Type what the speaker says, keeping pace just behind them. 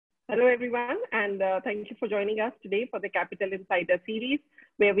Hello, everyone, and thank you for joining us today for the Capital Insider series,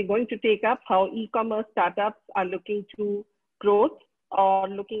 where we're going to take up how e-commerce startups are looking to growth or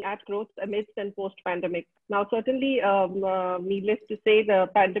looking at growth amidst and post-pandemic. Now, certainly, needless to say, the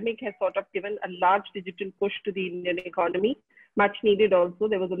pandemic has sort of given a large digital push to the Indian economy, much needed also.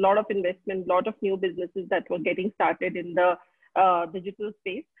 There was a lot of investment, a lot of new businesses that were getting started in the digital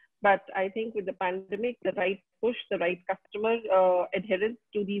space. But I think with the pandemic, the right push, the right customer adherence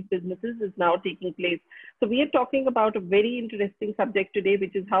to these businesses is now taking place. So we are talking about a very interesting subject today,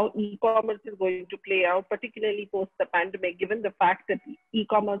 which is how e-commerce is going to play out, particularly post the pandemic, given the fact that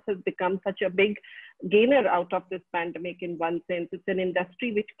e-commerce has become such a big gainer out of this pandemic in one sense. It's an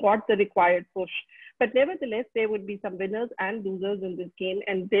industry which got the required push. But nevertheless, there would be some winners and losers in this game.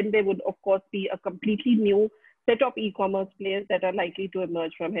 And then there would, of course, be a completely new set of e-commerce players that are likely to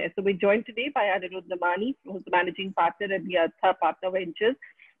emerge from here. So we're joined today by Anirudh Damani, who's the managing partner at the Artha Ventures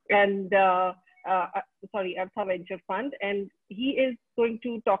and Artha Venture Fund, and he is going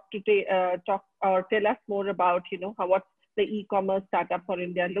to talk or tell us more about what the e-commerce startup for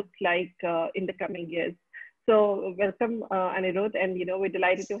India looks like in the coming years. So welcome, Anirudh, and we're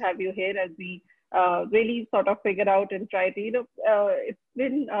delighted to have you here as we really sort of figure out and try to it's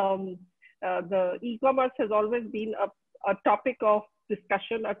been the e-commerce has always been a topic of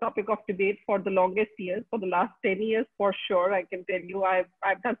discussion, a topic of debate for the longest years, for the last 10 years for sure. I can tell you, I've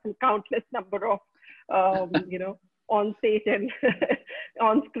done some countless number of, on stage and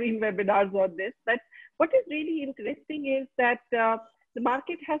on screen webinars on this. But what is really interesting is that the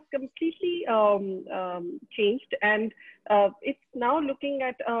market has completely changed, and it's now looking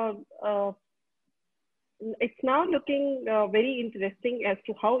at very interesting as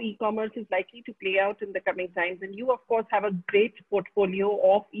to how e-commerce is likely to play out in the coming times. And you, of course, have a great portfolio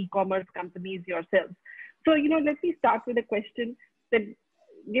of e-commerce companies yourselves. So, let me start with a question that,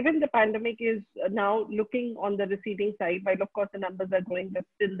 given the pandemic is now looking on the receding side, while of course the numbers are growing, but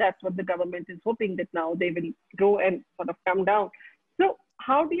still that's what the government is hoping that now they will grow and sort of come down. So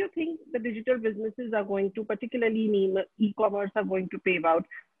how do you think the digital businesses are going to, particularly in e-commerce, are going to pave out?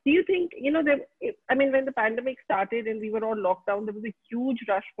 Do you think, when the pandemic started and we were all locked down, there was a huge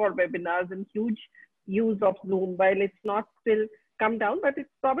rush for webinars and huge use of Zoom, while it's not still come down, but it's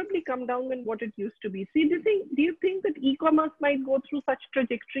probably come down than what it used to be. So do you think that e-commerce might go through such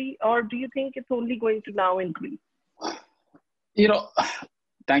trajectory, or do you think it's only going to now increase?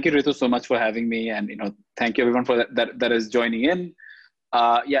 Thank you, Ritu, so much for having me. And, thank you everyone for that is joining in.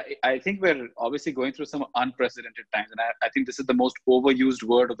 I think we're obviously going through some unprecedented times, and I think this is the most overused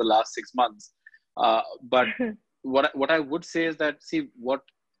word of the last 6 months. But what I would say is that, what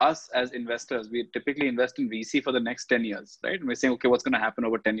us as investors, we typically invest in VC for the next 10 years, right? And we're saying, okay, what's going to happen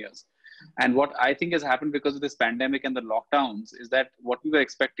over 10 years? And what I think has happened because of this pandemic and the lockdowns is that what we were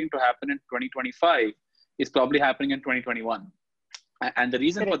expecting to happen in 2025 is probably happening in 2021. And the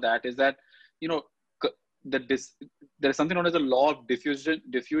reason for that is that, there is something known as a law of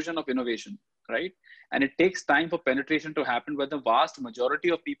diffusion of innovation, right? And it takes time for penetration to happen where the vast majority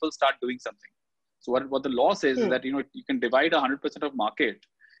of people start doing something. So what the law says is that, you can divide 100% of market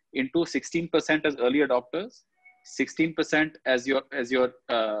into 16% as early adopters, 16% as your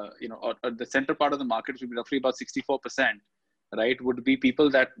or the center part of the market, which would be roughly about 64%, right? Would be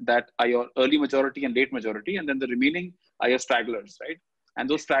people that are your early majority and late majority. And then the remaining are your stragglers, right? And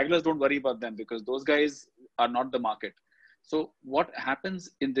those stragglers, don't worry about them because those guys are not the market. So what happens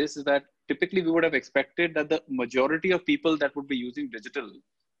in this is that typically we would have expected that the majority of people that would be using digital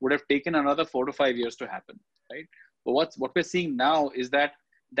would have taken another 4 to 5 years to happen, right? But what we're seeing now is that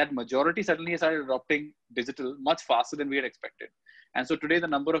majority suddenly started adopting digital much faster than we had expected. And so today the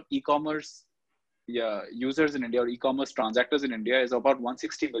number of e-commerce users in India or e-commerce transactors in India is about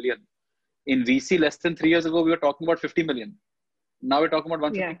 160 million. In VC less than 3 years ago, we were talking about 50 million. Now we're talking about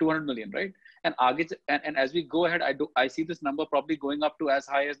 150, 200 million, right? And as we go ahead, I see this number probably going up to as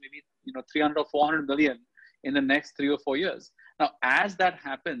high as maybe 300 or 400 million in the next 3 or 4 years. Now, as that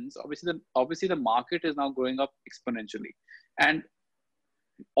happens, obviously the market is now growing up exponentially, and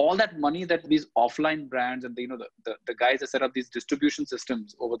all that money that these offline brands and the guys that set up these distribution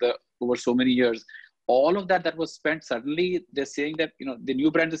systems over so many years, all of that was spent, suddenly they're saying that the new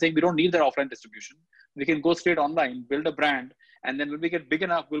brands are saying we don't need that offline distribution. We can go straight online, build a brand, and then when we get big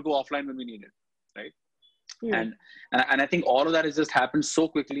enough, we'll go offline when we need it, right? Yeah. And I think all of that has just happened so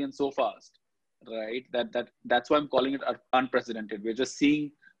quickly and so fast, right? That's why I'm calling it unprecedented. We're just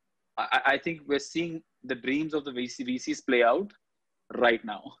seeing, I think we're seeing the dreams of the VCs play out right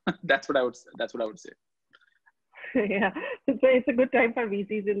now. That's what I would say. Yeah, so it's a good time for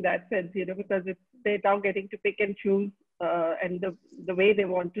VCs in that sense, because they're now getting to pick and choose and the way they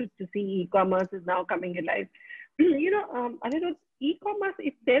want to see e-commerce is now coming alive. Anirudh, e-commerce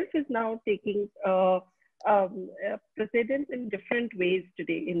itself is now taking precedence in different ways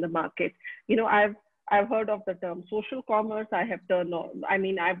today in the market. I've heard of the term social commerce. I've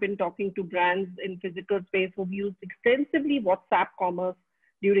been talking to brands in physical space who've used extensively WhatsApp commerce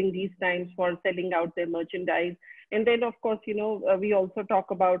during these times for selling out their merchandise. And then, of course, we also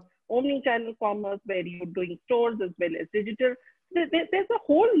talk about omni-channel commerce, where you're doing stores as well as digital. There's a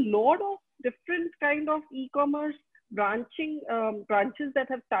whole lot of different kind of e-commerce branches that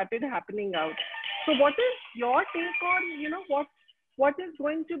have started happening out. So what is your take on, what is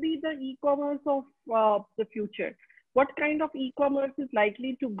going to be the e-commerce of the future? What kind of e-commerce is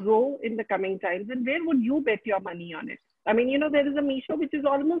likely to grow in the coming times? And where would you bet your money on it? I mean, there is a Meesho which is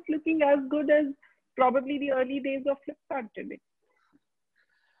almost looking as good as probably the early days of Flipkart today.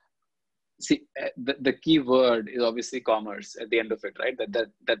 See, the key word is obviously commerce at the end of it, right?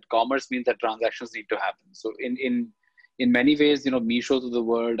 That commerce means that transactions need to happen. So in many ways, Meesho to the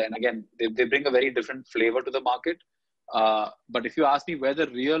world, and again, they bring a very different flavor to the market. But if you ask me where the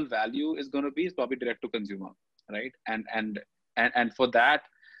real value is going to be, it's probably direct to consumer, right? And for that,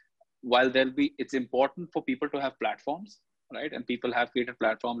 while it's important for people to have platforms, right? And people have created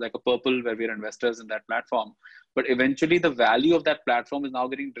platforms like a Purple where we're investors in that platform. But eventually the value of that platform is now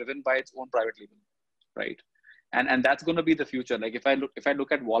getting driven by its own private label, right? And that's going to be the future. Like if I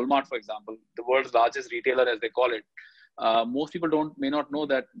look at Walmart, for example, the world's largest retailer, as they call it, most people may not know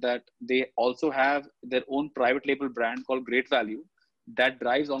that they also have their own private label brand called Great Value that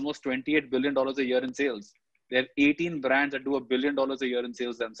drives almost $28 billion a year in sales. There are 18 brands that do $1 billion a year in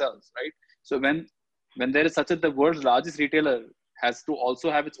sales themselves, right? So when there is the world's largest retailer has to also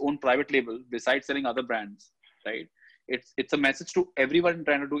have its own private label besides selling other brands, right? It's a message to everyone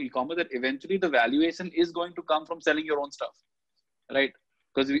trying to do e-commerce that eventually the valuation is going to come from selling your own stuff, right?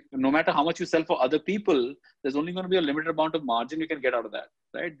 Because no matter how much you sell for other people, there's only going to be a limited amount of margin you can get out of that,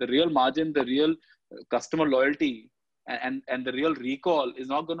 right? The real margin, the real customer loyalty, and the real recall is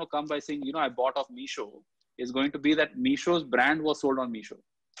not going to come by saying, I bought off Meesho. It's going to be that Meesho's brand was sold on Meesho,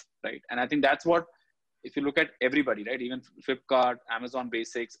 right? And I think that's what, if you look at everybody, right? Even Flipkart, Amazon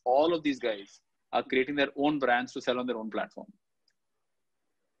Basics, all of these guys are creating their own brands to sell on their own platform.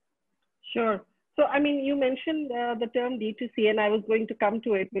 Sure. So, you mentioned the term D2C, and I was going to come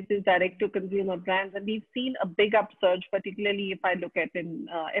to it, which is direct to consumer brands. And we've seen a big upsurge, particularly if I look at in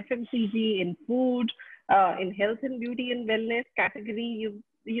FMCG, in food, in health and beauty and wellness category.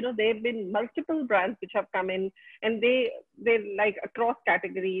 There have been multiple brands which have come in, and they're like across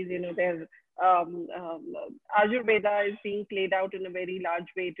categories. They're Ayurveda is being played out in a very large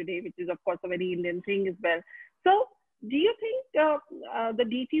way today, which is of course a very Indian thing as well. So, do you think the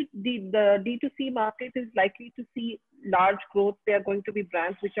D2C market is likely to see large growth? There are going to be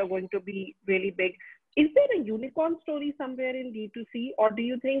brands which are going to be really big. Is there a unicorn story somewhere in D2C, or do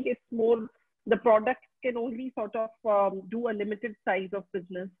you think it's more the product can only sort of do a limited size of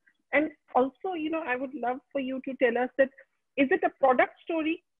business? And also, I would love for you to tell us that, is it a product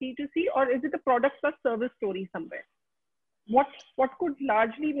story, D2C, or is it a product plus service story somewhere? What could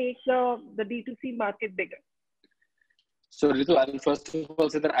largely make the D2C market bigger? So Ritu, I'll first of all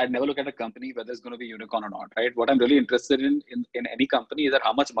say that I'd never look at a company whether it's going to be unicorn or not, right? What I'm really interested in any company is that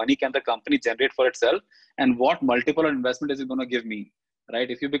how much money can the company generate for itself and what multiple of investment is it going to give me, right?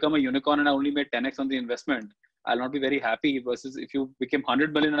 If you become a unicorn and I only made 10x on the investment, I'll not be very happy versus if you became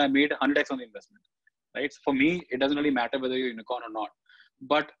 100 million and I made 100x on the investment, right? So for me, it doesn't really matter whether you're a unicorn or not.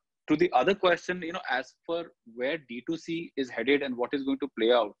 But to the other question, as for where D2C is headed and what is going to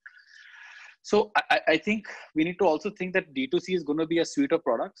play out. So I think we need to also think that D2C is going to be a suite of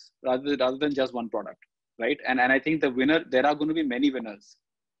products rather than just one product, right? And I think there are going to be many winners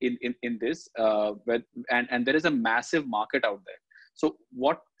in this, and there is a massive market out there. So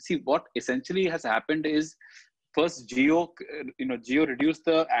what essentially has happened is, first Jio reduced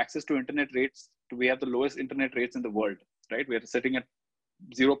the access to internet rates. We have the lowest internet rates in the world, right? We're sitting at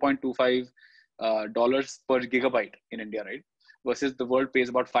 $0.25 per gigabyte in India, right? Versus the world pays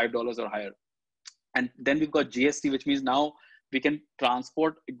about $5 or higher. And then we've got GST, which means now we can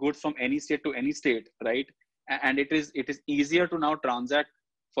transport goods from any state to any state, right? And it is easier to now transact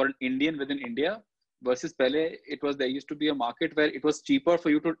for an Indian within India versus Pele. There used to be a market where it was cheaper for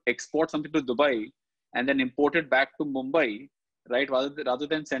you to export something to Dubai and then import it back to Mumbai, right? Rather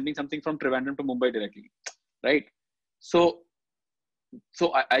than sending something from Trivandrum to Mumbai directly, right? So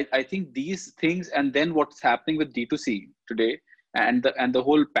I think these things, and then what's happening with D2C today and the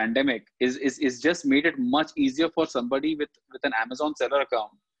whole pandemic is just made it much easier for somebody with an Amazon seller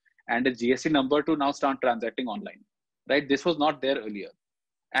account and a GST number to now start transacting online, right? This was not there earlier.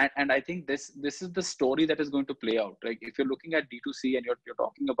 And I think this is the story that is going to play out. Like if you're looking at D2C and you're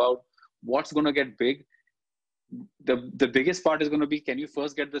talking about what's going to get big, the biggest part is going to be, can you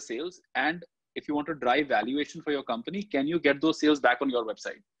first get the sales? And if you want to drive valuation for your company, can you get those sales back on your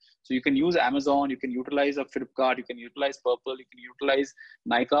website? So you can use Amazon, you can utilize a Flipkart, you can utilize Purple, you can utilize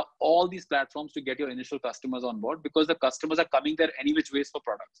Nykaa, all these platforms to get your initial customers on board, because the customers are coming there any which ways for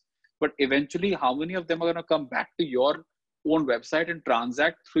products. But eventually, how many of them are going to come back to your own website and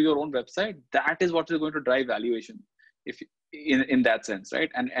transact through your own website? That is what is going to drive valuation, if in that sense,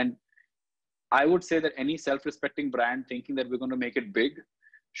 right? And I would say that any self-respecting brand thinking that we're going to make it big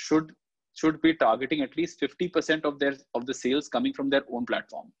should be targeting at least 50% of the sales coming from their own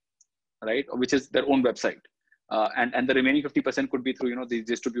platform, right? Which is their own website, and the remaining 50% could be through these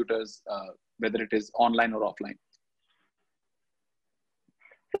distributors, whether it is online or offline.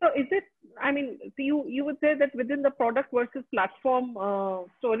 So is it? I mean, so you would say that within the product versus platform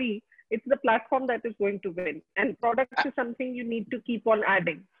story, it's the platform that is going to win, and product is something you need to keep on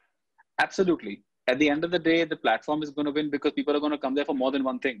adding. Absolutely. At the end of the day, the platform is going to win because people are going to come there for more than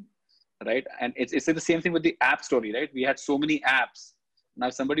one thing, right? And it's the same thing with the app story, right? We had so many apps. Now,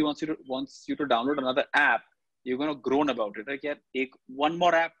 if somebody wants you to download another app, you're going to groan about it, right? Yeah, one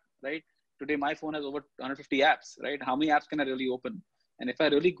more app, right? Today, my phone has over 150 apps, right? How many apps can I really open? And if I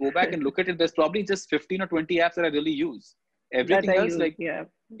really go back and look at it, there's probably just 15 or 20 apps that I really use. Everything else,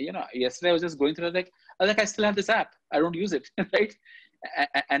 yesterday I was just going through, I was like, I still have this app. I don't use it, right?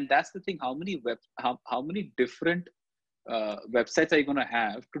 And that's the thing. How many different websites are you going to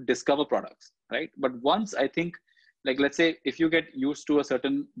have to discover products, right? But once, I think, like, let's say if you get used to a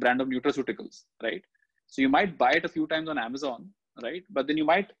certain brand of nutraceuticals, right? So you might buy it a few times on Amazon, right? But then you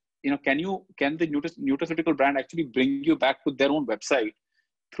might, can the nutraceutical brand actually bring you back to their own website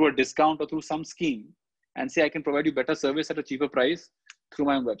through a discount or through some scheme and say, I can provide you better service at a cheaper price through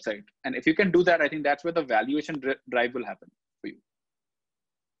my own website? And if you can do that, I think that's where the valuation drive will happen for you.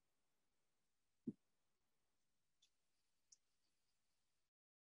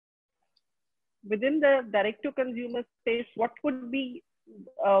 Within the direct-to-consumer space, what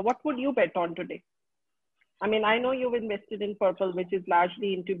would you bet on today? I mean, I know you've invested in Purple, which is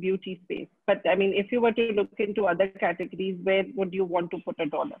largely into beauty space. But I mean, if you were to look into other categories, where would you want to put a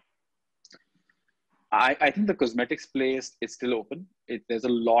dollar? I think the cosmetics place is still open. There's a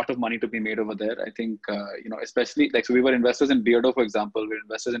lot of money to be made over there. I think, especially so we were investors in Beardo, for example. We're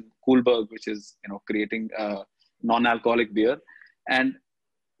investors in Coolberg, which is, creating non-alcoholic beer. And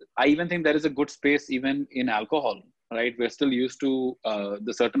I even think there is a good space even in alcohol, right? We're still used to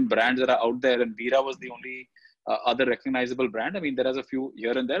the certain brands that are out there, and Bira was the only other recognizable brand. I mean, there is a few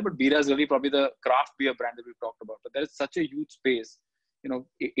here and there, but Bira is really probably the craft beer brand that we've talked about. But there is such a huge space.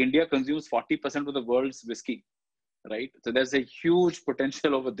 India consumes 40% of the world's whiskey, right? So there's a huge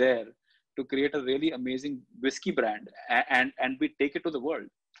potential over there to create a really amazing whiskey brand, and we take it to the world,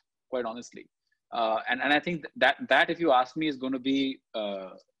 quite honestly. And I think that if you ask me, is going to be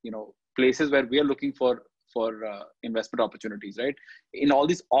places where we are looking for investment opportunities, right? In all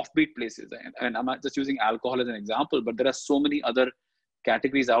these offbeat places, and I'm not just using alcohol as an example, but there are so many other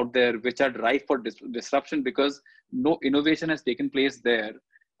categories out there which are ripe for disruption because no innovation has taken place there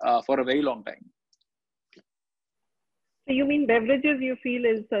for a very long time. So you mean beverages, you feel,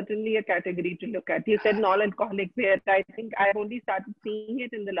 is certainly a category to look at? You said non-alcoholic beer. I think I've only started seeing it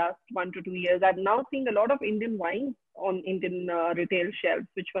in the last 1 to 2 years. I'm now seeing a lot of Indian wines on Indian retail shelves,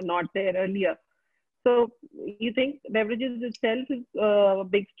 which were not there earlier. So you think beverages itself is a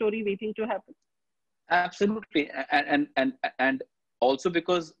big story waiting to happen? Absolutely. And also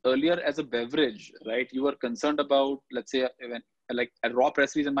because earlier as a beverage, right, you were concerned about, let's say, like a raw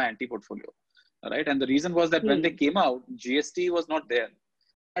presseries in my anti portfolio. Right. And the reason was that when they came out, GST was not there.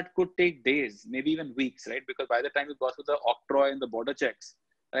 That could take days, maybe even weeks, right? Because by the time you got to the octroi and the border checks,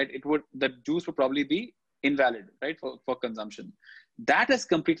 right, the juice would probably be invalid, right, for consumption. That has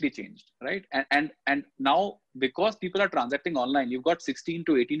completely changed, right? And now, because people are transacting online, you've got 16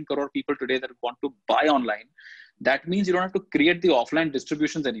 to 18 crore people today that want to buy online. That means you don't have to create the offline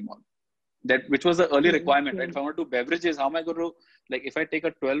distributions anymore. Which was the early requirement, right? If I want to do beverages, how am I going to, like, if I take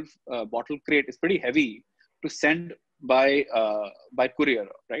a 12 bottle crate, it's pretty heavy to send by courier,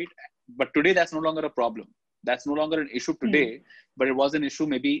 right? But today that's no longer a problem. That's no longer an issue today, but it was an issue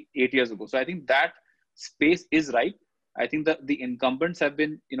maybe 8 years ago. So I think that space is ripe. I think that the incumbents have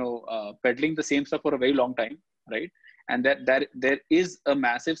been, peddling the same stuff for a very long time, right? And that there is a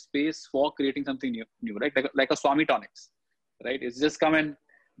massive space for creating something new, right? Like a Swami Tonics, right? It's just come and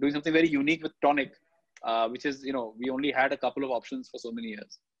doing something very unique with tonic, which is, we only had a couple of options for so many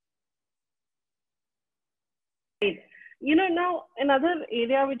years. Now another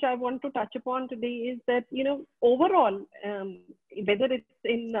area which I want to touch upon today is that, overall, whether it's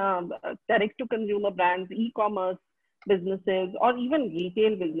in direct to consumer brands, e-commerce businesses, or even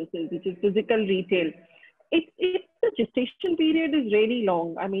retail businesses, which is physical retail, the gestation period is really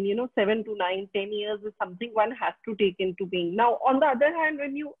long. I mean, 7 to 9, 10 years is something one has to take into being. Now, on the other hand,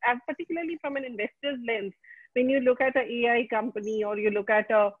 and particularly from an investor's lens, when you look at an AI company or you look at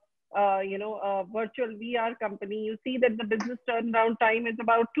a virtual VR company, you see that the business turnaround time is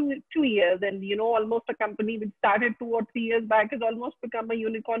about two years. And, almost a company which started 2 or 3 years back has almost become a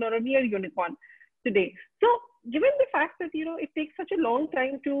unicorn or a near unicorn today. So given the fact that, it takes such a long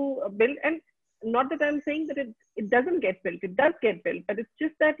time to build, and not that I'm saying that it doesn't get built, it does get built, but it's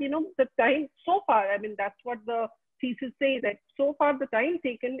just that, the time so far, I mean, that's what the thesis say, that so far the time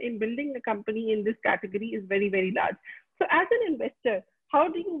taken in building a company in this category is very, very large. So as an investor, how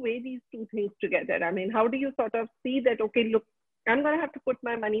do you weigh these two things together? I mean, how do you sort of see that, okay, look, I'm going to have to put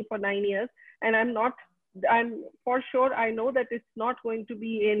my money for 9 years, and I'm for sure, I know that it's not going to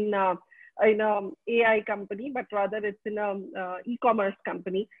be in an AI company, but rather it's in an e-commerce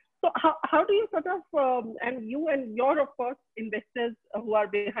company. So how do you sort of, and you and your, of course, investors who are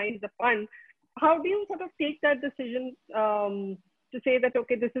behind the fund, how do you sort of take that decision to say that,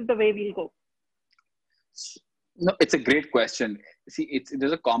 okay, this is the way we'll go? No, it's a great question. See,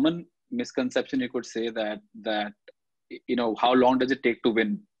 there's a common misconception, you could say, that how long does it take to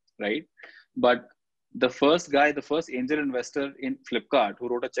win, right? But the first angel investor in Flipkart, who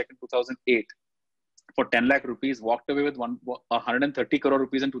wrote a check in 2008 for 10 lakh rupees, walked away with 130 crore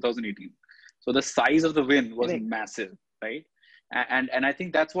rupees in 2018. So the size of the win was massive, right? And I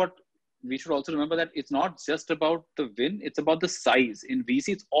think that's what we should also remember, that it's not just about the win, it's about the size. In VC,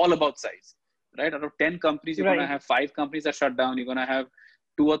 it's all about size, right? Out of 10 companies, you're going to have 5 companies that shut down. You're going to have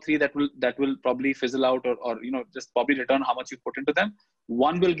 2 or 3 that will probably fizzle out or just probably return how much you put into them.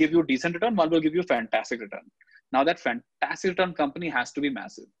 One will give you decent return, one will give you fantastic return. Now that fantastic return company has to be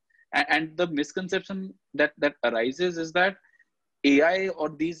massive. And the misconception that arises is that AI or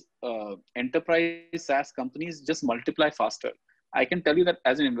these enterprise SaaS companies just multiply faster. I can tell you that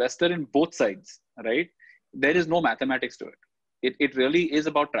as an investor in both sides, right, there is no mathematics to it. It really is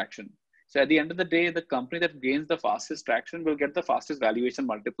about traction. So at the end of the day, the company that gains the fastest traction will get the fastest valuation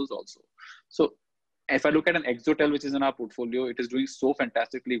multiples also. So if I look at an Exotel, which is in our portfolio, it is doing so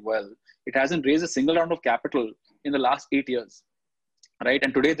fantastically well. It hasn't raised a single round of capital in the last 8 years, right?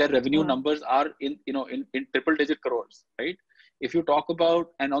 And today their revenue numbers are in triple digit crores, right? If you talk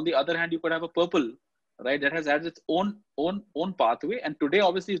about, and on the other hand, you could have a Purple, right, that has had its own pathway, and today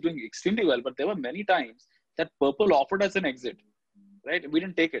obviously is doing extremely well. But there were many times that Purple offered us an exit, right? We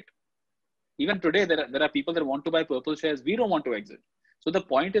didn't take it. Even today, there are people that want to buy Purple shares. We don't want to exit. So the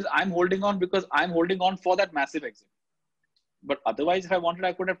point is, I'm holding on because I'm holding on for that massive exit. But otherwise, if I wanted,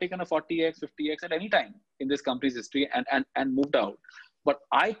 I could have taken a 40x, 50x at any time in this company's history and moved out. But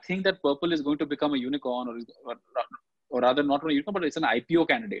I think that Purple is going to become a unicorn, or rather not a unicorn, but it's an IPO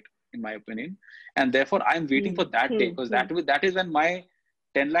candidate, in my opinion. And therefore, I'm waiting for that day, because that is when my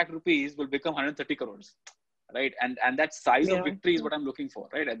 10 lakh rupees will become 130 crores, right? And that size of victory is what I'm looking for,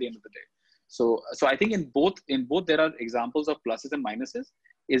 right, at the end of the day. So I think in both there are examples of pluses and minuses.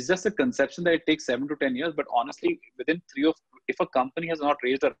 It's just a conception that it takes 7 to 10 years, but honestly, within if a company has not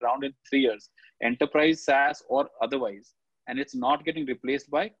raised a round in 3 years, enterprise, SaaS, or otherwise, and it's not getting replaced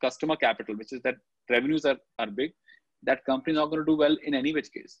by customer capital, which is that revenues are big, that company is not going to do well in any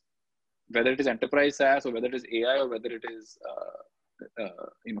which case, whether it is enterprise SaaS or whether it is AI or whether it is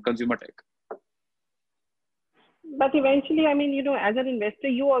consumer tech. But eventually, I mean, as an investor,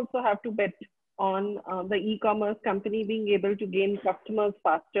 you also have to bet on the e-commerce company being able to gain customers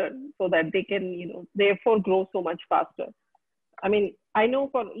faster so that they can, therefore grow so much faster. I mean, I know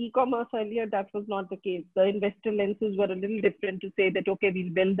for e-commerce earlier, that was not the case. The investor lenses were a little different to say that, okay,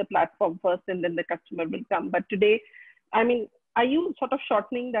 we'll build the platform first and then the customer will come. But today, I mean, are you sort of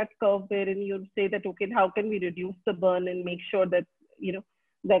shortening that curve wherein you say that, okay, how can we reduce the burn and make sure that,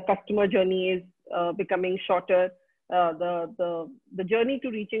 the customer journey is becoming shorter? The journey to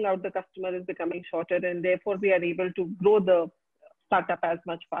reaching out the customer is becoming shorter, and therefore we are able to grow the startup as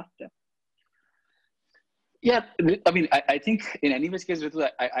much faster. Yeah, I mean, I think in any which case, Ritu,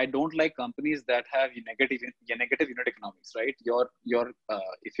 I don't like companies that have negative unit economics, right?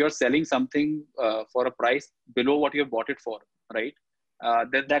 If you're selling something for a price below what you have bought it for, right?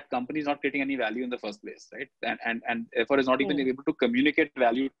 Then that company is not creating any value in the first place, right? And therefore is not even able to communicate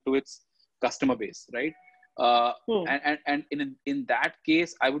value to its customer base, right? And in that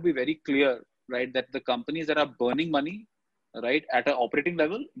case, I would be very clear, right, that the companies that are burning money right? At an operating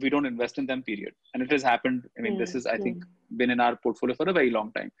level, we don't invest in them, period. And it has happened. I mean, this is, I think, been in our portfolio for a very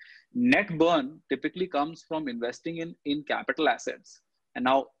long time. Net burn typically comes from investing in capital assets. And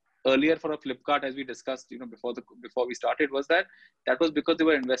now, earlier for a Flipkart, as we discussed, before we started, was that was because they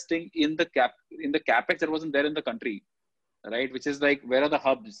were investing in the capex that wasn't there in the country, right? Which is like, where are the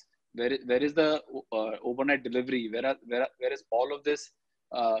hubs? Where is the overnight delivery? Where is all of this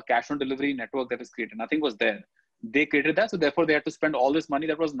cash on delivery network that is created? Nothing was there. They created that, so therefore they had to spend all this money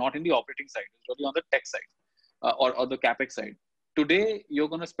that was not in the operating side. It was really on the tech side or the capex side. Today, you're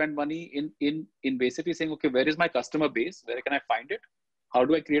going to spend money in basically saying, okay, where is my customer base? Where can I find it? How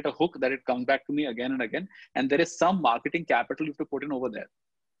do I create a hook that it comes back to me again and again? And there is some marketing capital you have to put in over there,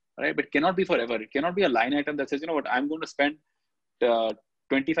 right? But it cannot be forever. It cannot be a line item that says, you know what, I'm going to spend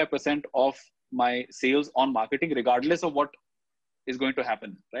 25% of my sales on marketing, regardless of what is going to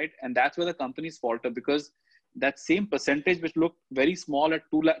happen, right? And that's where the companies falter, because that same percentage, which looked very small at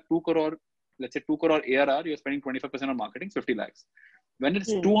 2 crore, let's say 2 crore ARR, you're spending 25% on marketing, 50 lakhs. When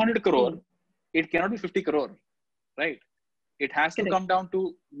it's 200 crore, it cannot be 50 crore, right? It has to come down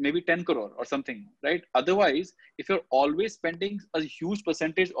to maybe 10 crore or something, right? Otherwise, if you're always spending a huge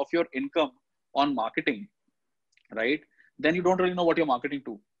percentage of your income on marketing, right, then you don't really know what you're marketing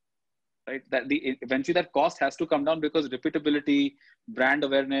to, right? Eventually that cost has to come down, because repeatability, brand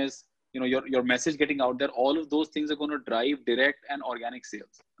awareness, your message getting out there, all of those things are going to drive direct and organic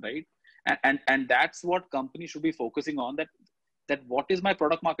sales, right? And that's what companies should be focusing on, that what is my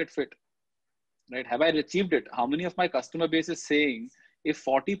product market fit, right? Have I achieved it? How many of my customer base is saying, if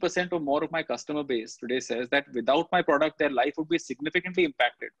 40% or more of my customer base today says that without my product, their life would be significantly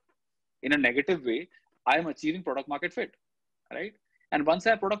impacted in a negative way, I am achieving product market fit, right? And once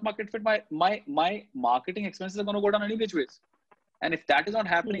I have product market fit, my marketing expenses are going to go down any which ways. And if that is not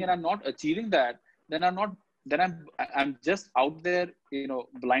happening and I'm not achieving that, then I'm just out there,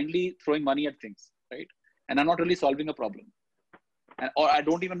 blindly throwing money at things, right? And I'm not really solving a problem. Or I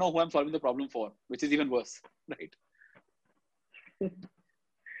don't even know who I'm solving the problem for, which is even worse, right? In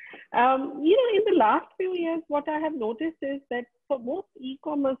the last few years, what I have noticed is that for most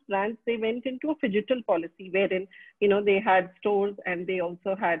e-commerce brands, they went into a phygital policy wherein, they had stores and they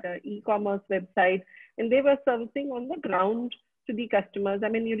also had an e-commerce website, and they were servicing on the ground to the customers. I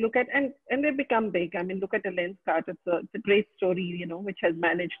mean, you look at, and they become big. I mean, look at a Lenskart. It's a great story, which has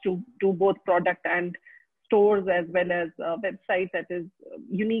managed to do both product and stores, as well as a website that is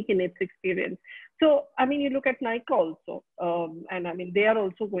unique in its experience. So, I mean, you look at Nike also, and I mean, they are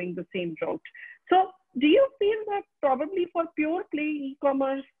also going the same route. So do you feel that probably for pure play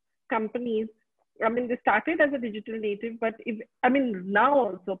e-commerce companies, I mean, they started as a digital native, but now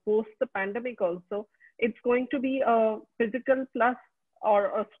also post the pandemic also, it's going to be a physical plus or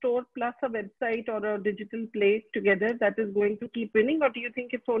a store plus a website or a digital play together that is going to keep winning? Or do you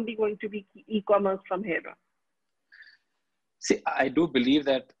think it's only going to be e-commerce from here? See, I do believe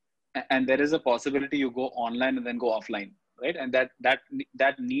that, and there is a possibility you go online and then go offline, right? And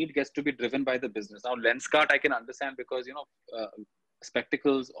that need gets to be driven by the business. Now, Lenskart, I can understand, because,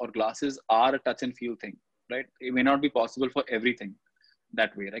 spectacles or glasses are a touch and feel thing, right? It may not be possible for everything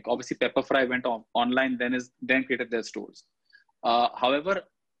that way. Like, obviously Pepperfry went online, then created their stores. However,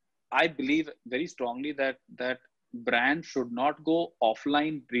 I believe very strongly that brand should not go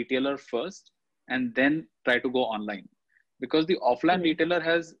offline retailer first and then try to go online, because the offline retailer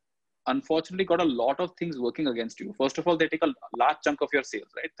has unfortunately got a lot of things working against you. First of all, they take a large chunk of your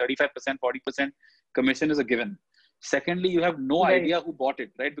sales, right? 35%, 40% commission is a given. Secondly, you have no idea who bought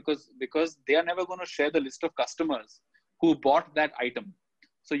it, right? Because they are never going to share the list of customers who bought that item.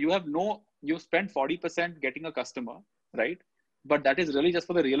 So you spend 40% getting a customer, right? But that is really just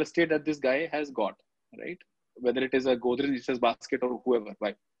for the real estate that this guy has got, right? Whether it is a Godrej Nature's basket or whoever,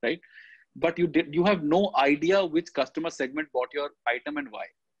 right? But you have no idea which customer segment bought your item and why.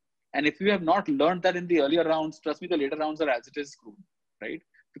 And if you have not learned that in the earlier rounds, trust me, the later rounds are as it is screwed, right?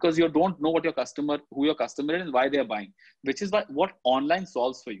 Because you don't know who your customer is and why they're buying, which is what online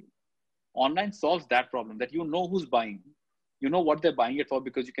solves for you. Online solves that problem, that you know who's buying, you know what they're buying it for,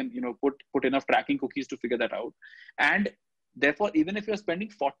 because you can, put enough tracking cookies to figure that out. And therefore, even if you're spending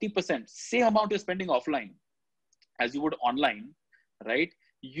 40%, same amount you're spending offline as you would online, right?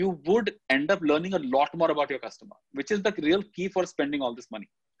 You would end up learning a lot more about your customer, which is the real key for spending all this money,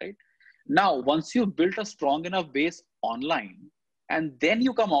 right? Now, once you've built a strong enough base online, and then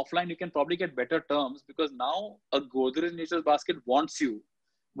you come offline, you can probably get better terms, because now a Godrej Nature's basket wants you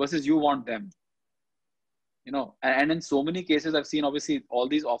versus you want them. And in so many cases I've seen, obviously, all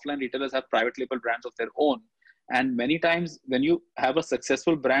these offline retailers have private label brands of their own. And many times when you have a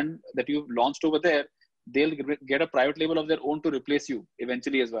successful brand that you've launched over there, they'll get a private label of their own to replace you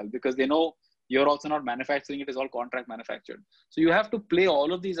eventually as well, because they know you're also not manufacturing it, is all contract manufactured. So you have to play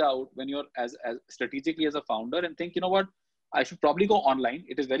all of these out when you're as strategically as a founder and think, you know what, I should probably go online.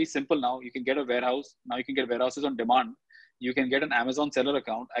 It is very simple now. You can get a warehouse. Now you can get warehouses on demand. You can get an Amazon seller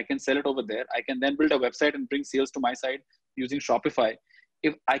account. I can sell it over there. I can then build a website and bring sales to my side using Shopify.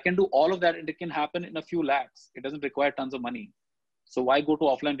 If I can do all of that, it can happen in a few lakhs. It doesn't require tons of money. So why go to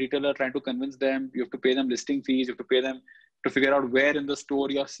offline retailer trying to convince them? You have to pay them listing fees. You have to pay them to figure out where in the store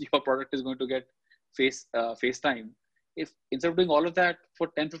your product is going to get face time. If instead of doing all of that for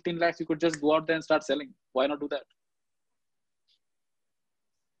 10, 15 lakhs, you could just go out there and start selling. Why not do that?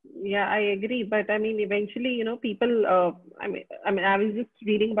 Yeah, I agree. But I mean, eventually, people, I was just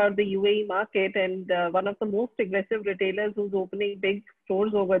reading about the UAE market, and one of the most aggressive retailers who's opening big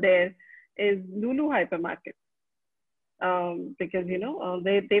stores over there is Lulu Hypermarket. Because,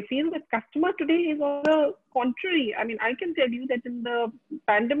 they feel that customer today is on the contrary. I mean, I can tell you that in the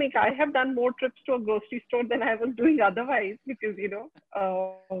pandemic, I have done more trips to a grocery store than I was doing otherwise, because,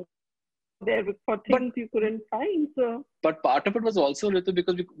 there for things you couldn't find. So, but part of it was also a little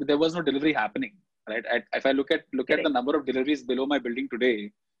because there was no delivery happening, right? If I look at the number of deliveries below my building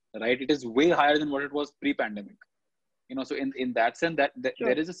today, right, it is way higher than what it was pre-pandemic. So in that sense, that sure.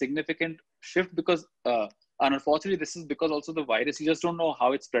 There is a significant shift because, and unfortunately, this is because also the virus, you just don't know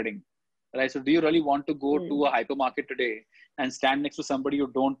how it's spreading, right? So do you really want to go to a hypermarket today and stand next to somebody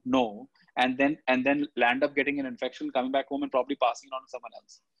you don't know, and then land up getting an infection, coming back home and probably passing it on to someone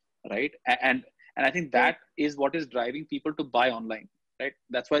else, right? And I think that is what is driving people to buy online, right?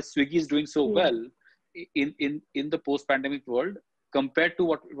 That's why Swiggy is doing so well in the post-pandemic world compared to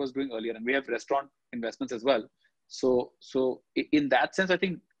what it was doing earlier. And we have restaurant investments as well. So in that sense, I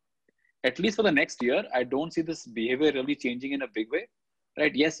think at least for the next year, I don't see this behavior really changing in a big way,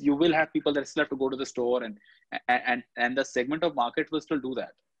 right? Yes, you will have people that still have to go to the store, and the segment of market will still do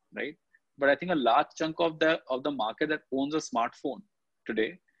that, right? But I think a large chunk of the market that owns a smartphone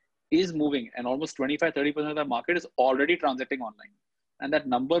today is moving, and almost 25-30% of the market is already transacting online, and that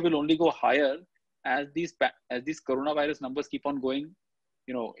number will only go higher as these coronavirus numbers keep on going.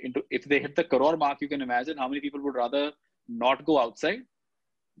 If they hit the crore mark, you can imagine how many people would rather not go outside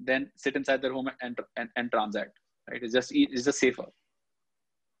than sit inside their home and transact, right? It's just safer.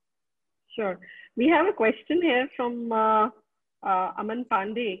 Sure. We have a question here from Aman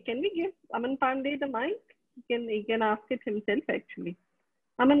Pandey. Can we give Aman Pandey the mic? He can ask it himself, actually.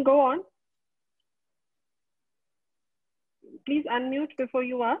 Aman, go on. Please unmute before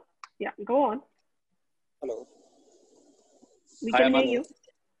you ask. Yeah, go on. Hello. We can hear you.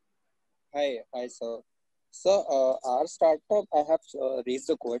 Hi, sir. So, our startup, I have raised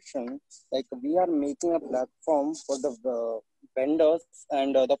a question. Like, we are making a platform for the vendors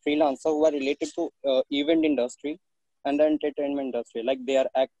and the freelancers who are related to event industry and the entertainment industry. Like, they are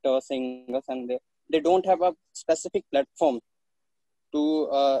actors, singers, and they don't have a specific platform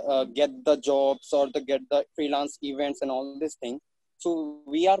to get the jobs or to get the freelance events and all these things. So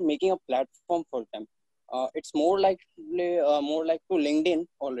we are making a platform for them. It's more like to LinkedIn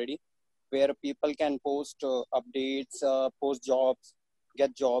already, where people can post updates, post jobs,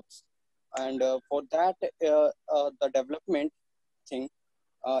 get jobs. And for that, the development thing,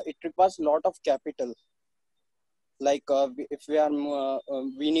 it requires a lot of capital. Like if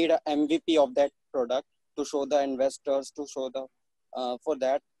we need an MVP of that product to show the investors, to show the, for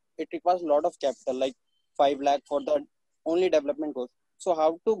that, it requires a lot of capital, like 5 lakh for the only development goals. So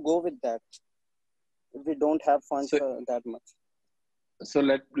how to go with that if we don't have funds that much? So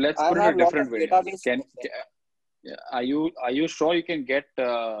let's put it a different way. Are you sure you can get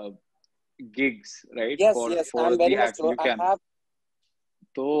gigs, right? Yes, for I'm very the much act sure. you can.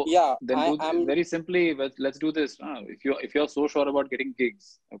 So very simply, let's do this. If you're so sure about getting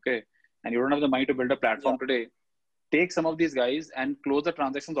gigs, okay, and you don't have the money to build a platform today, take some of these guys and close the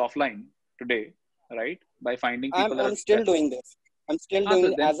transactions offline today, right? By finding people. I'm still doing this. I'm still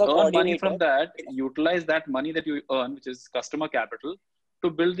doing as a coordinator. Money from that. Utilize that money that you earn, which is customer capital, to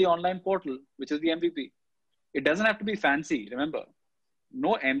build the online portal, which is the MVP. It doesn't have to be fancy. Remember,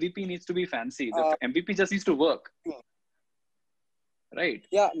 no MVP needs to be fancy. The MVP just needs to work. Right.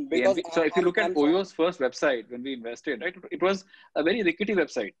 Yeah. Because so if you look at Oyo's first website when we invested, right, it was a very rickety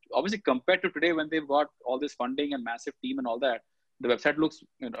website. Obviously, compared to today when they've got all this funding and massive team and all that, the website looks,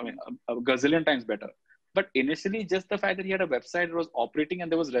 a gazillion times better. But initially, just the fact that he had a website that was operating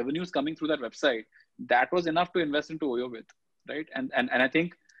and there was revenues coming through that website, that was enough to invest into Oyo with, right? And I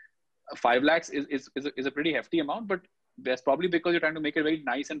think 5 lakhs is a pretty hefty amount, but that's probably because you're trying to make it very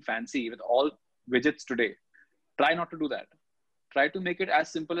nice and fancy with all widgets today. Try not to do that. try to make it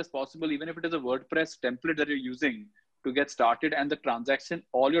as simple as possible, even if it is a WordPress template that you're using to get started, and the transaction,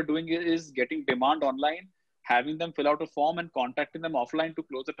 all you're doing is getting demand online, having them fill out a form and contacting them offline to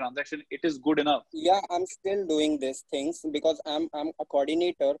close the transaction. It is good enough. Yeah, I'm still doing these things because I'm a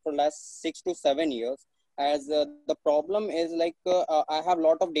coordinator for last 6 to 7 years. As the problem is like I have a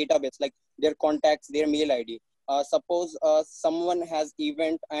lot of database, like their contacts, their mail ID. Suppose someone has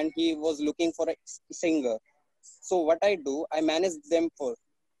event and he was looking for a singer. So what I do, I manage them for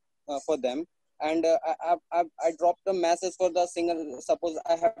them, and I drop the message for the singer. Suppose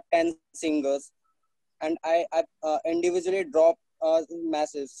I have 10 singers, and I individually drop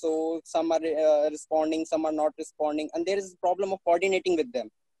messages. So some are responding, some are not responding, and there is a problem of coordinating with them.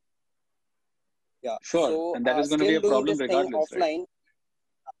 Yeah. Sure. So And that is going to be still a doing problem this thing regardless, right? offline.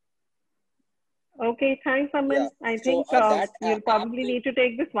 Okay, thanks, Yeah. Aman. I So think that you'll app probably will. need to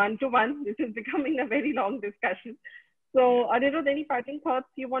take this one-to-one. This is becoming a very long discussion. So, Anirudh, any parting thoughts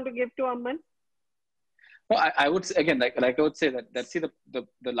you want to give to Aman? No, I would say, again, like I would say that see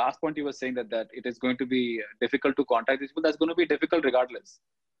the last point you were saying that it is going to be difficult to contact these people. That's going to be difficult regardless,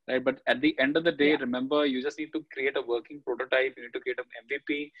 right? But at the end of the day, Yeah. remember, you just need to create a working prototype. You need to create an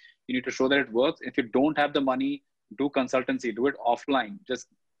MVP. You need to show that it works. If you don't have the money, do consultancy. Do it offline.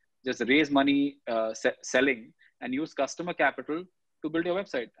 Just raise money, selling, and use customer capital to build your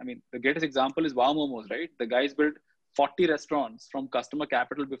website. I mean, the greatest example is Wow Momos, right? The guys built 40 restaurants from customer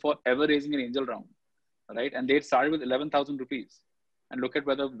capital before ever raising an angel round, right? And they started with 11,000 rupees. And look at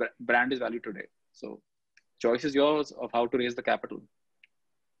where the brand is valued today. So choice is yours of how to raise the capital.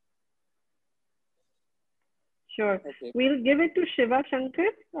 Sure. Okay. We'll give it to Shiva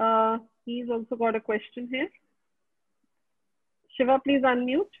Shankar. He's also got a question here. Shiva, please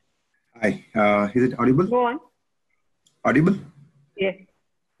unmute. Hi, is it audible? Go on. Audible? Yes. Okay,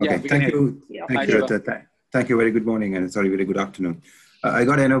 Yeah, we can thank hear you. Yeah. Thank Hi, you, Shiva. Artha. Thank you. Very good morning, and sorry, very good afternoon. I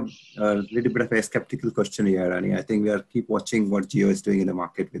got a little bit of a skeptical question here, and I think we are keep watching what Geo is doing in the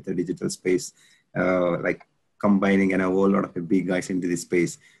market with the digital space, like combining a whole lot of the big guys into this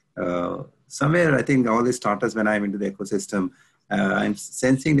space. Somewhere, I think all these startups, when I'm into the ecosystem, I'm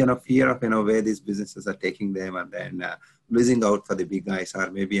sensing fear of where these businesses are taking them, and then losing out for the big guys, or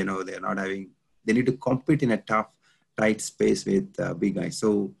maybe they're not having. They need to compete in a tough, tight space with big guys.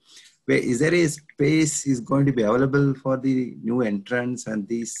 So, is there a space is going to be available for the new entrants, and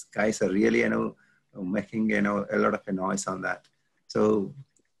these guys are really making a lot of a noise on that. So,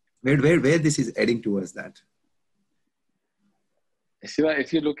 where this is heading towards that? Shiva,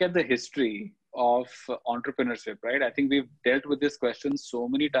 if you look at the history of entrepreneurship, right? I think we've dealt with this question so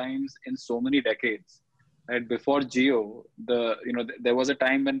many times in so many decades. Right? Before Geo, there was a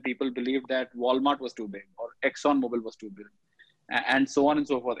time when people believed that Walmart was too big or ExxonMobil was too big, and so on and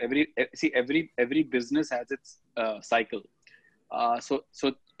so forth. Every business has its cycle. So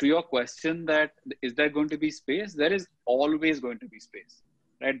to your question, that is there going to be space? There is always going to be space,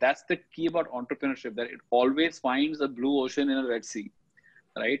 right? That's the key about entrepreneurship, that it always finds a blue ocean in a Red Sea,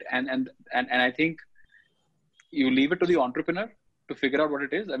 right? And I think you leave it to the entrepreneur to figure out what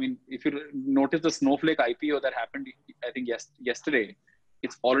it is. I mean, if you notice the Snowflake IPO that happened, I think yesterday,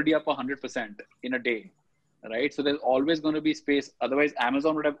 it's already up 100% in a day, right? So there's always going to be space. Otherwise,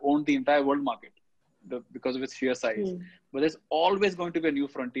 Amazon would have owned the entire world market because of its sheer size. But there's always going to be a new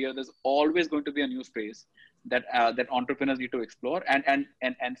frontier. There's always going to be a new space that entrepreneurs need to explore.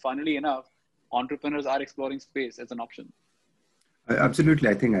 And funnily enough, entrepreneurs are exploring space as an option. Absolutely,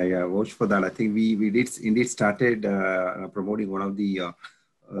 I think I vouch for that. I think we did indeed started promoting one of the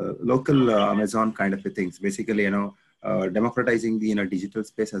local Amazon kind of things. Basically, democratizing the digital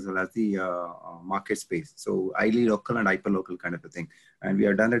space as well as the market space. So highly local and hyper local kind of a thing. And we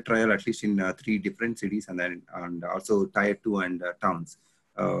have done a trial at least in 3 different cities, and also tier 2 and towns.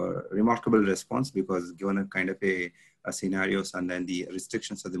 Remarkable response, because given a kind of a scenarios and then the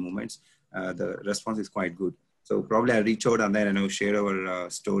restrictions of the moments, the response is quite good. So probably I'll reach out and then share our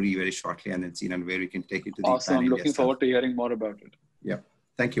story very shortly, and then see where we can take it to the awesome. I'm looking forward to hearing more about it. Yeah.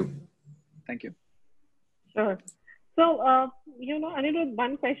 Thank you. Thank you. Sure. So, Anirudh,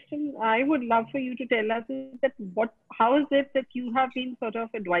 one question I would love for you to tell us is that how is it that you have been sort of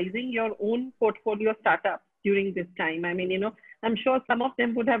advising your own portfolio startups during this time? I mean, I'm sure some of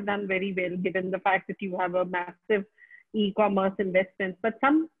them would have done very well given the fact that you have a massive e-commerce investment, but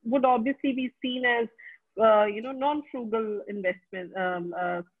some would obviously be seen as non-frugal investment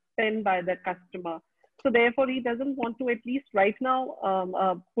spent by the customer. So therefore, he doesn't want to, at least right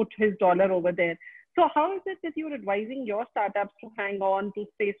now, put his dollar over there. So how is it that you're advising your startups to hang on, to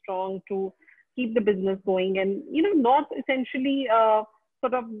stay strong, to keep the business going, and not essentially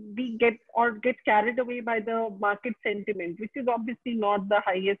sort of get carried away by the market sentiment, which is obviously not the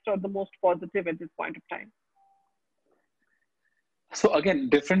highest or the most positive at this point of time? So again,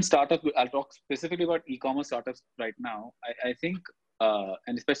 different startups. I'll talk specifically about e-commerce startups right now. I think,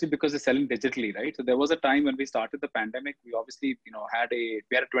 and especially because they're selling digitally, right? So there was a time when we started the pandemic. We obviously, had a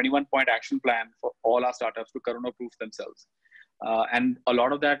 21-point action plan for all our startups to corona-proof themselves. And a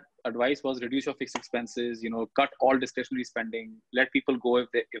lot of that advice was reduce your fixed expenses, cut all discretionary spending, let people go if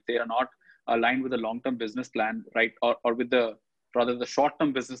they are not aligned with the long-term business plan, right? Or with the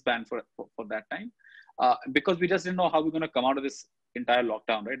short-term business plan for that time. Because we just didn't know how we're going to come out of this entire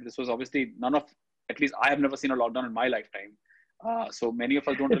lockdown, right? This was obviously at least I have never seen a lockdown in my lifetime. So many of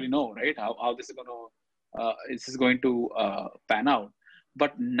us don't really know, right? How this is going to pan out.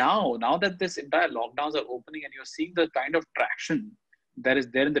 But now that this entire lockdowns are opening and you're seeing the kind of traction that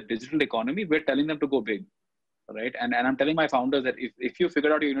is there in the digital economy, we're telling them to go big, right? And I'm telling my founders that if you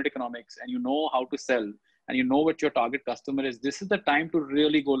figure out your unit economics and you know how to sell and you know what your target customer is, this is the time to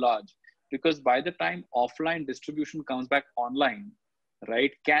really go large. Because by the time offline distribution comes back online,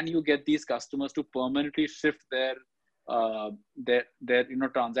 right, can you get these customers to permanently shift their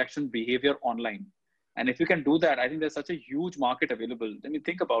transaction behavior online? And if you can do that, I think there's such a huge market available. I mean,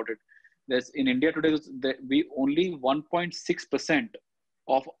 think about it. There's in India today, we only 1.6%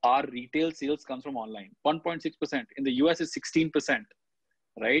 of our retail sales comes from online. 1.6%. In the US is 16%,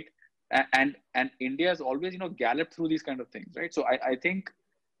 right? And India has always galloped through these kind of things, right? So I think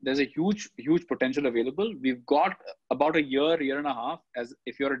there's a huge potential available. We've got about a year and a half, as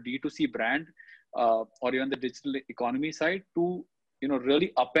if you're a D2C brand or you're on the digital economy side, to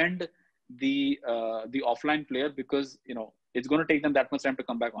really upend the offline player, because it's going to take them that much time to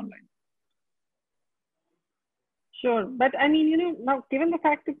come back online. Sure, but I mean, now given the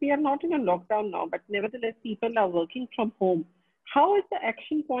fact that we are not in a lockdown now, but nevertheless people are working from home, how is the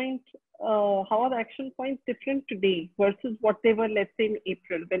action point? How are the action points different today versus what they were, let's say, in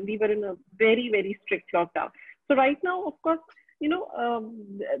April, when we were in a very, very strict lockdown? So right now, of course,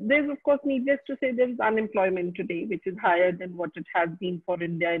 there's, of course, needless to say, there is unemployment today, which is higher than what it has been for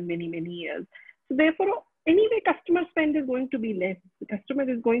India in many, many years. So therefore, anyway, customer spend is going to be less. The customer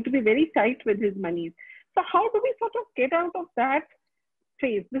is going to be very tight with his money. So how do we sort of get out of that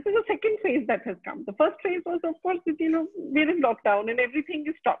phase? This is the second phase that has come. The first phase was, of course, that, we're in lockdown and everything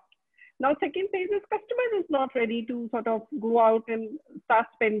is stopped. Now, second phase is customer is not ready to sort of go out and start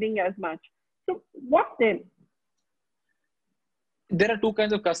spending as much. So what then? There are two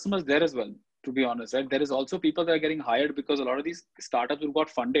kinds of customers there as well, to be honest, right? There is also people that are getting hired because a lot of these startups have got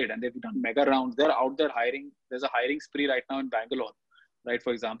funded and they've done mega rounds. They're out there hiring. There's a hiring spree right now in Bangalore, right?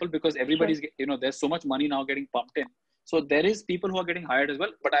 For example, because everybody's, there's so much money now getting pumped in. So there is people who are getting hired as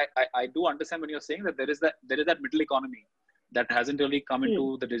well. But I do understand when you're saying that there is that middle economy that hasn't really come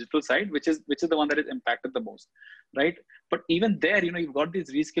into the digital side, which is the one that is impacted the most, right? But even there, you've got these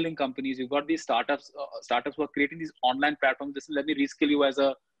reskilling companies, you've got these startups who are creating these online platforms. This is, let me reskill you as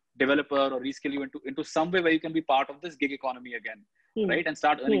a developer or reskill you into some way where you can be part of this gig economy again, right? And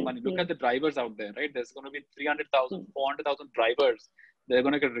start earning money. Look at the drivers out there, right? There's going to be 300,000, 400,000 drivers. They're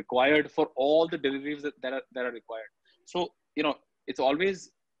going to get required for all the deliveries that are required. So, it's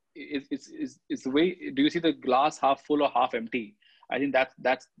always, it's the way, do you see the glass half full or half empty? I think that's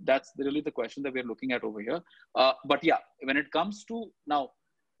really the question that we're looking at over here. But yeah, when it comes to now,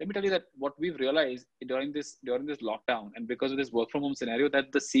 let me tell you that what we've realized during this lockdown, and because of this work from home scenario,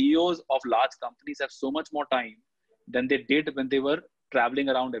 that the CEOs of large companies have so much more time than they did when they were traveling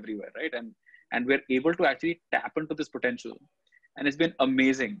around everywhere, right? And we're able to actually tap into this potential. And it's been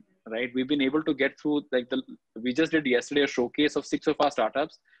amazing, right? We've been able to get through, we just did yesterday a showcase of 6 of our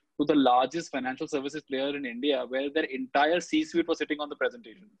startups to the largest financial services player in India, where their entire C-suite was sitting on the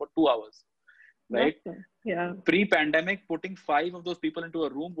presentation for 2 hours, right? Yeah. Pre-pandemic, putting 5 of those people into a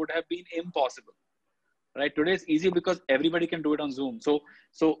room would have been impossible, right? Today it's easy because everybody can do it on Zoom. So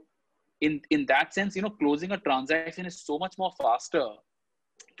in that sense, closing a transaction is so much more faster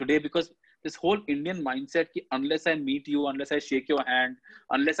today, because this whole Indian mindset, unless I meet you, unless I shake your hand,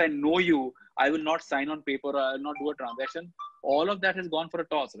 unless I know you, I will not sign on paper, or I will not do a transaction. All of that has gone for a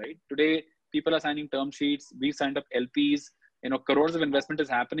toss, right? Today, people are signing term sheets. We've signed up LPs. Crores of investment is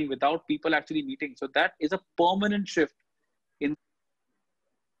happening without people actually meeting. So that is a permanent shift in.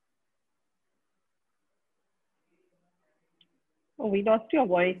 Oh, we lost your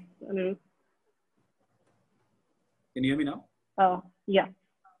voice, Anirudh. Can you hear me now? Oh, yeah.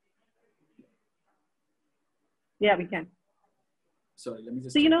 Yeah, we can. Sorry, let me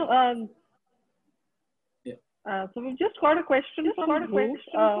just. So, so we've just got a question from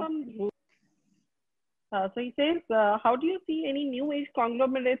Dhruv. So he says, how do you see any new age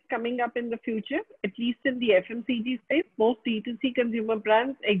conglomerates coming up in the future, at least in the FMCG space? Most D2C consumer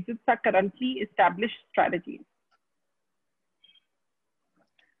brands exits are currently established strategies.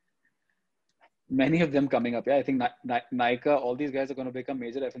 Many of them coming up. Yeah, I think Nykaa, all these guys are going to become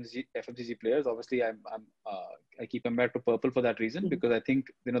major FMCG players. Obviously, I keep them back to purple for that reason, because I think,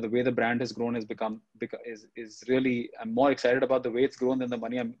 you know, the way the brand has grown has is really, I'm more excited about the way it's grown than the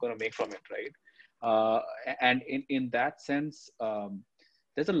money I'm going to make from it, right? And in that sense,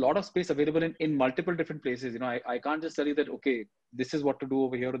 there's a lot of space available in multiple different places. You know, I can't just tell you that, okay, this is what to do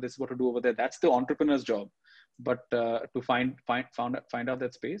over here or this is what to do over there. That's the entrepreneur's job, but to find out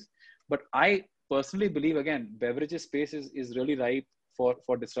that space. But I personally believe, again, beverages space is really ripe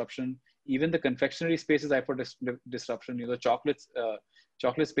for disruption. Even the confectionery space is ripe for disruption. You know, chocolate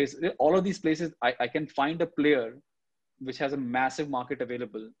space, all of these places, I can find a player which has a massive market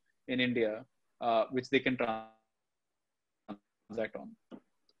available in India, which they can transact on.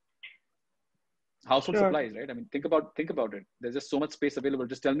 Household supplies, right? I mean, think about it. There's just so much space available.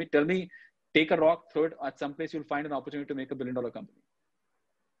 Just tell me, take a rock, throw it at some place, you'll find an opportunity to make $1 billion company.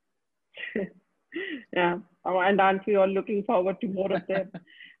 Yeah, and aren't we all looking forward to more of them?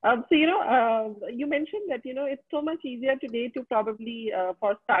 So, you know, you mentioned that, you know, it's so much easier today to probably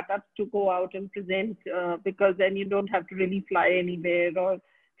for startups to go out and present because then you don't have to really fly anywhere or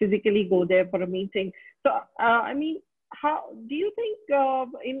physically go there for a meeting. So, I mean, how do you think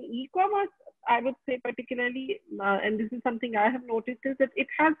in e-commerce, I would say particularly, and this is something I have noticed, is that it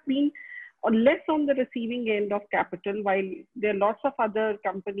has been less on the receiving end of capital, while there are lots of other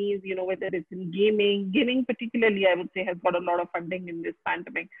companies, you know, whether it's in gaming particularly, I would say, has got a lot of funding in this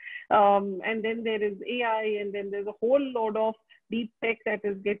pandemic. And then there is AI, and then there's a whole load of deep tech that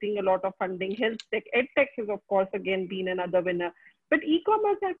is getting a lot of funding. Health tech, ed tech has, of course, again been another winner. But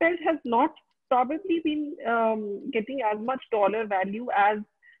e-commerce, I felt, has not probably been getting as much dollar value as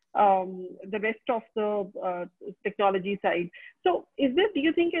the rest of the technology side. So do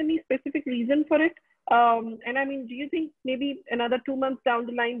you think any specific reason for it? And I mean, do you think maybe another 2 months down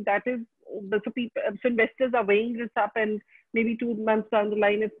the line, that is, so investors are weighing this up, and maybe 2 months down the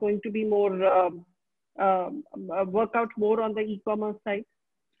line, it's going to be more, work out more on the e-commerce side?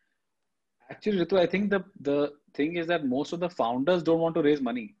 Actually, Ritu, I think the thing is that most of the founders don't want to raise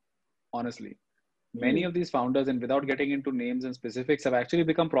money, honestly. Many of these founders, and without getting into names and specifics, have actually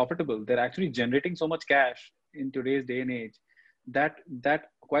become profitable. They're actually generating so much cash in today's day and age that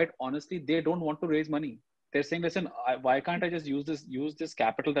quite honestly, they don't want to raise money. They're saying, listen, why can't I just use this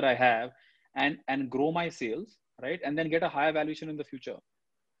capital that I have and grow my sales, right? And then get a higher valuation in the future.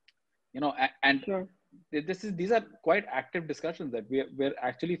 You know, and sure. These are quite active discussions that we're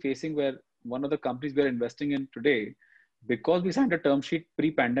actually facing, where one of the companies we're investing in today, because we signed a term sheet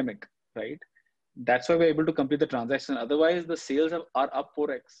pre-pandemic, right? That's why we're able to complete the transaction. Otherwise, the sales are up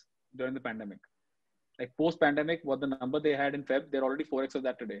 4x during the pandemic. Like post-pandemic, what the number they had in Feb, they're already 4x of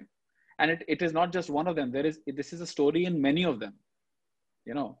that today. And it is not just one of them. This is a story in many of them,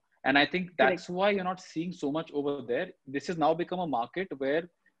 you know. And I think that's why you're not seeing so much over there. This has now become a market where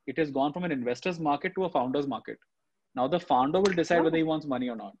it has gone from an investor's market to a founder's market. Now the founder will decide whether he wants money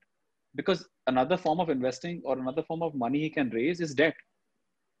or not. Because another form of investing or another form of money he can raise is debt.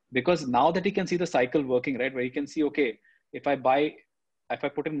 Because now that he can see the cycle working, right, where he can see, okay, if I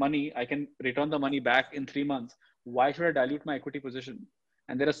put in money, I can return the money back in 3 months. Why should I dilute my equity position?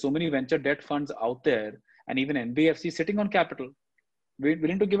 And there are so many venture debt funds out there, and even NBFC sitting on capital,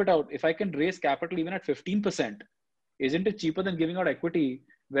 willing to give it out. If I can raise capital even at 15%, isn't it cheaper than giving out equity,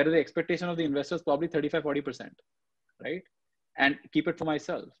 where the expectation of the investor is probably 35-40%, right? And keep it for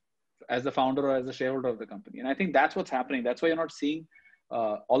myself as the founder or as the shareholder of the company. And I think that's what's happening. That's why you're not seeing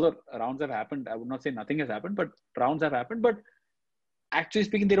all the rounds have happened. I would not say nothing has happened, but rounds have happened. But actually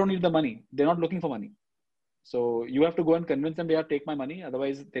speaking, they don't need the money. They're not looking for money. So you have to go and convince them they have to take my money.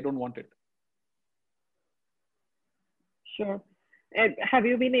 Otherwise, they don't want it. Sure. And have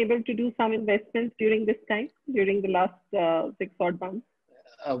you been able to do some investments during this time, during the last 6 odd months?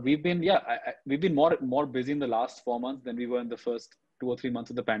 We've been more busy in the last 4 months than we were in the first 2 or 3 months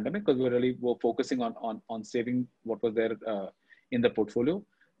of the pandemic, because we were focusing on saving what was there in the portfolio.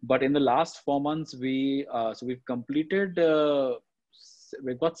 But in the last 4 months, we've completed,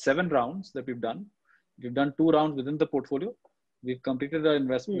 we've got 7 rounds that we've done. We've done 2 rounds within the portfolio. We've completed the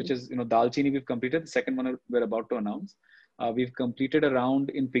investment, which is, Dalchini, we've completed. The second one we're about to announce. We've completed a round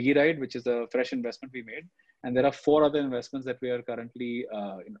in EWired, which is a fresh investment we made. And there are 4 other investments that we are currently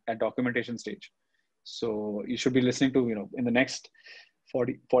at documentation stage. So you should be listening to, in the next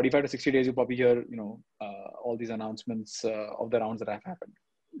 45 to 60 days, you'll probably hear, all these announcements of the rounds that have happened.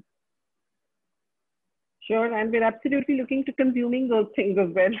 Sure, and we're absolutely looking to consuming those things as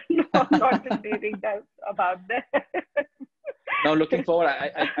well, not just hearing that about that. Now, looking forward,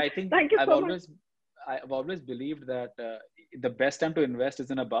 I think Thank you so much. I've always believed that the best time to invest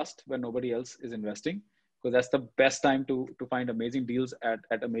is in a bust when nobody else is investing, because that's the best time to find amazing deals at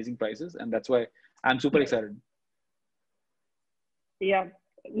amazing prices, and that's why I'm super excited. Yeah,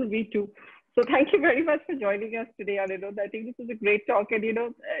 me too. So thank you very much for joining us today, Anirudh. I think this was a great talk. And,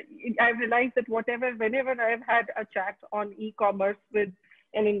 I've realized that whenever I've had a chat on e-commerce with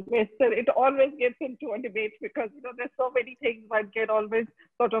an investor, it always gets into a debate because, there's so many things that can always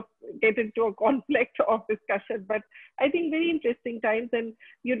sort of get into a conflict of discussion. But I think very interesting times. And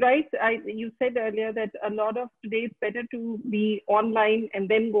you're right. You said earlier that a lot of today it's better to be online and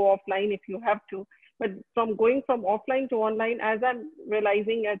then go offline if you have to. But from going from offline to online, as I'm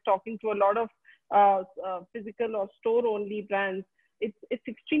realizing and talking to a lot of physical or store-only brands, it's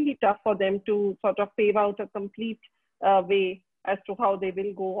extremely tough for them to sort of pave out a complete way as to how they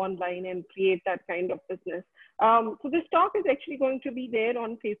will go online and create that kind of business. So this talk is actually going to be there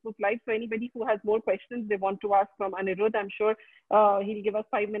on Facebook Live. So anybody who has more questions they want to ask from Anirudh, I'm sure he'll give us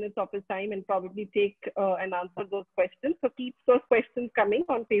 5 minutes of his time and probably take and answer those questions. So keep those questions coming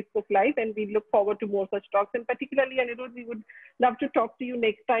on Facebook Live, and we look forward to more such talks. And particularly, Anirudh, we would love to talk to you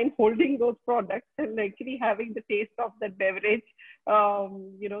next time holding those products and actually having the taste of that beverage,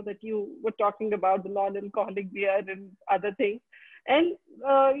 that you were talking about, the non-alcoholic beer and other things. And,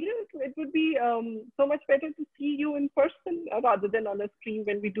 it would be so much better to see you in person rather than on a screen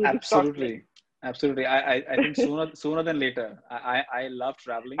when we do this talk. Absolutely. I think sooner than later. I love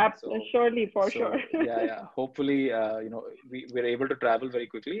traveling. Surely, sure. Yeah. Hopefully, we're able to travel very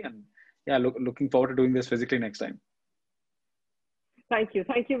quickly, and looking forward to doing this physically next time. Thank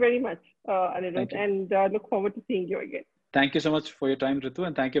you very much, Anirudh, and look forward to seeing you again. Thank you so much for your time, Ritu,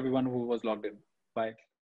 and thank you everyone who was logged in. Bye.